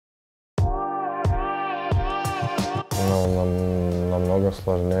намного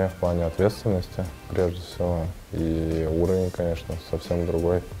сложнее в плане ответственности, прежде всего. И уровень, конечно, совсем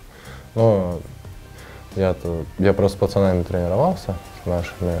другой. Но я просто с пацанами тренировался, с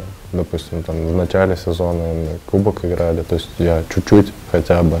нашими, допустим, там в начале сезона мы кубок играли. То есть я чуть-чуть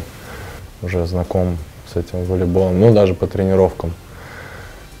хотя бы уже знаком с этим волейболом, ну даже по тренировкам.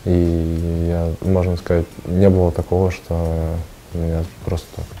 И я, можно сказать, не было такого, что меня просто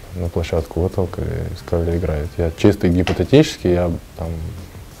так на площадку вытолкали и сказали играть. Я чисто гипотетически, я там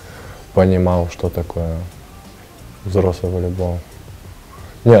понимал, что такое взрослый волейбол.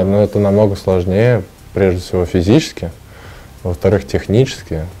 Нет, ну это намного сложнее, прежде всего физически, во-вторых,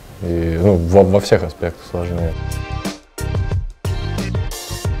 технически, и ну, во всех аспектах сложнее.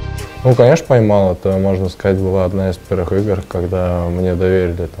 Ну, конечно, поймал. Это, можно сказать, была одна из первых игр, когда мне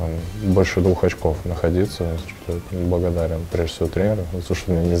доверили там больше 2 очков находиться, что я благодарен, прежде всего, тренеру, за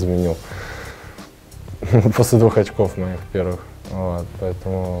что меня не заменил после 2 очков моих первых. Вот,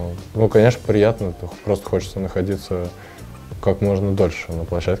 поэтому, ну, конечно, приятно, просто хочется находиться как можно дольше на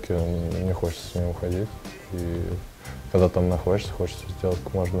площадке, не хочется с ней уходить. И когда там находишься, хочется сделать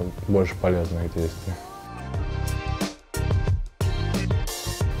как можно больше полезных действий.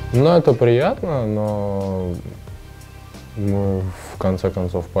 Ну, это приятно, но мы, в конце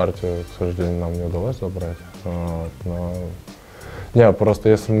концов, партию, к сожалению, нам не удалось забрать. Вот, но... Не, просто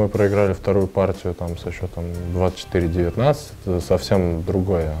если мы проиграли вторую партию там, со счетом 24-19, это совсем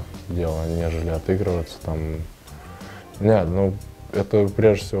другое дело, нежели отыгрываться там. Нет, ну, это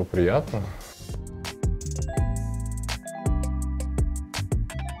прежде всего приятно.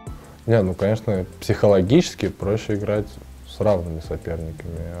 Не, ну, конечно, психологически проще играть с равными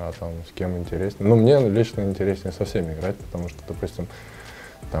соперниками, а там с кем интереснее. Ну, мне лично интереснее со всеми играть, потому что, допустим,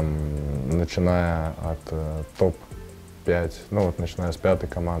 там, начиная от топ-5, ну вот начиная с 5-й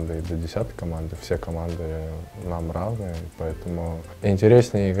команды и до 10-й команды, все команды нам равные, поэтому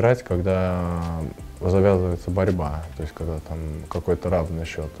интереснее играть, когда завязывается борьба, то есть когда там какой-то равный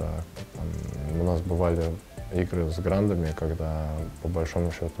счет. У нас бывали игры с грандами, когда по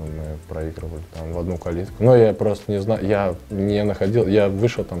большому счету мы проигрывали там в одну калитку. Но я просто не знаю, я не находил, я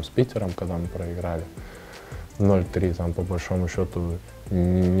вышел там с Питером, когда мы проиграли 0-3, там по большому счету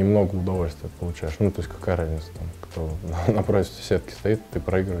немного удовольствия получаешь. Ну, то есть какая разница, там, кто напротив сетки стоит, ты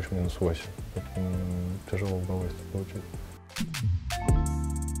проигрываешь -8. Тяжело удовольствие получить.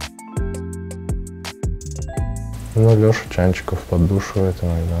 Ну, Леша Чанчиков поддушивает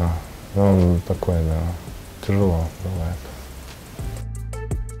иногда. Ну, он такой, да. Тяжело бывает.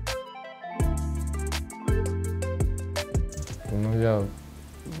 Ну, я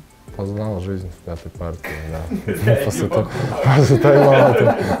познал жизнь в 5-й партии, да. После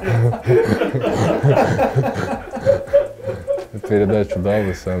тайм-аута. Передачу дал,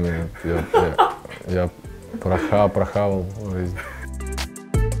 вы сами. Я прохавал жизнь.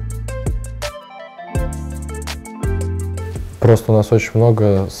 Просто у нас очень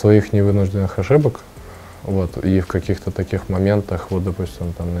много своих невынужденных ошибок. Вот, и в каких-то таких моментах, вот,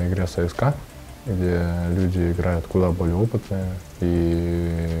 допустим, там на игре с АСК, где люди играют куда более опытные, и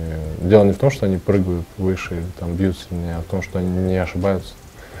дело не в том, что они прыгают выше или там бьют сильнее, а в том, что они не ошибаются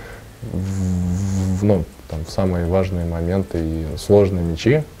ну, там, в самые важные моменты и сложные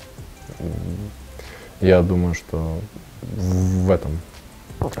мячи. Я думаю, что в этом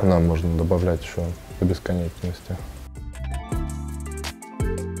нам можно добавлять еще до бесконечности.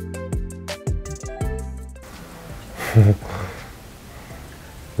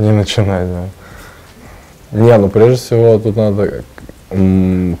 Не начинай, да. Не, ну прежде всего тут надо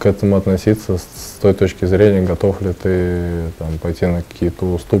к этому относиться с той точки зрения, готов ли ты там пойти на какие-то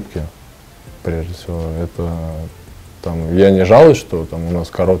уступки. Прежде всего, это там, я не жалуюсь, что там у нас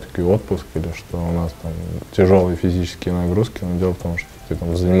короткий отпуск или что у нас там тяжелые физические нагрузки, но дело в том, что ты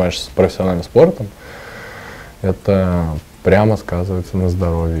там занимаешься профессиональным спортом, это прямо сказывается на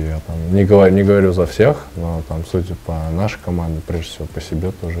здоровье. Я там не говорю за всех, но там, судя по нашей команде, прежде всего по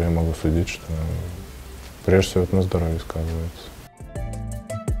себе тоже я могу судить, что прежде всего это на здоровье сказывается.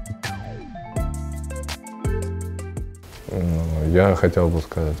 Ну, я хотел бы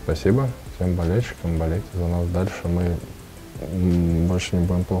сказать спасибо всем болельщикам, болейте за нас дальше, мы больше не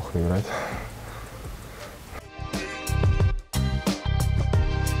будем плохо играть.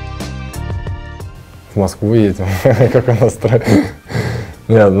 В Москву едем, как у нас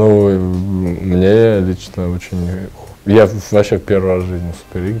Нет, ну, мне лично очень... Я вообще первый раз в жизни в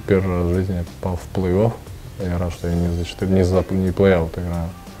Суперлиге, первый раз в жизни я попал в плей-офф. Я рад, что я не плей-аут играю.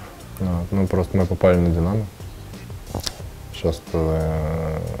 Вот. Ну, просто мы попали на Динамо. Сейчас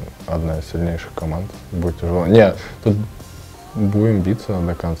одна из сильнейших команд. Будет тяжело. Нет, тут будем биться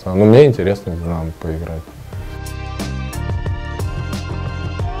до конца. Но мне интересно в Динамо поиграть.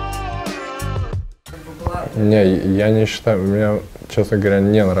 Не, я не считаю, мне, честно говоря,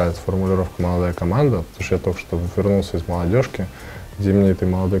 не нравится формулировка «молодая команда», потому что я только что вернулся из молодежки, где мне этой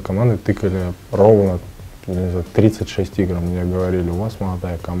молодой командой тыкали ровно, не знаю, 36 игр. Мне говорили: у вас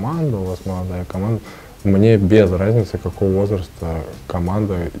молодая команда, у вас молодая команда. Мне без разницы, какого возраста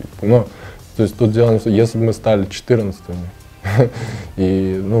команда. Ну, то есть тут дело не в том, если бы мы стали 14-ми,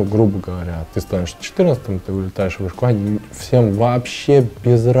 и, ну, грубо говоря, ты станешь 14-м, ты улетаешь в вышку, всем вообще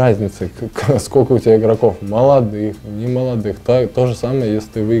без разницы, сколько у тебя игроков, молодых, не молодых. То же самое, если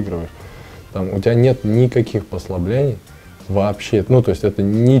ты выигрываешь. Там, у тебя нет никаких послаблений вообще. Ну, то есть это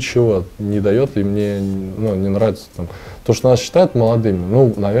ничего не дает, и мне, ну, не нравится там. То, что нас считают молодыми,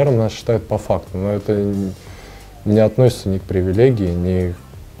 ну, наверное, нас считают по факту, но это не относится ни к привилегии, ни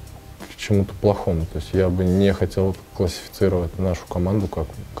к чему-то плохому. То есть я бы не хотел классифицировать нашу команду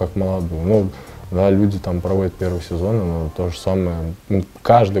как молодую. Ну, да, люди там проводят первые сезоны, но то же самое. Ну,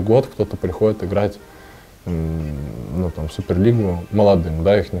 каждый год кто-то приходит играть, ну, там, в Суперлигу молодым,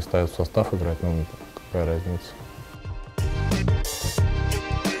 да, их не ставят в состав играть, ну, какая разница.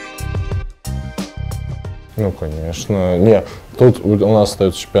 Ну, конечно. Не, тут у нас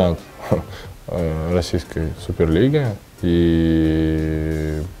остается чемпионат российской суперлиги,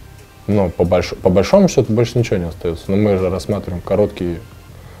 и, ну, по большому счету больше ничего не остается. Но мы же рассматриваем короткий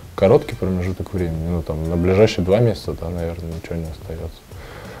промежуток времени. Ну, там, на ближайшие 2 месяца, да, наверное, ничего не остается.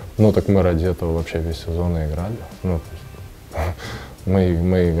 Ну, так мы ради этого вообще весь сезон и играли. Ну, то есть,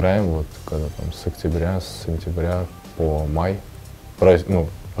 мы играем вот когда там с октября, с сентября по май. Ну,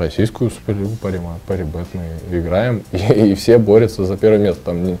 российскую суперлигу парибет мы играем, и все борются за первое место.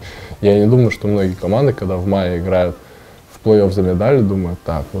 Там я не думаю, что многие команды, когда в мае играют в плей-офф за медали, думают: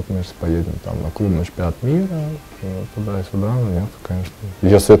 так, вот мы сейчас поедем там на клубный чемпионат мира, туда и сюда. Но нет, конечно.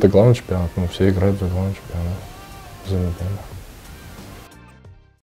 Если это главный чемпионат, ну, все играют за главный чемпионат, за медали.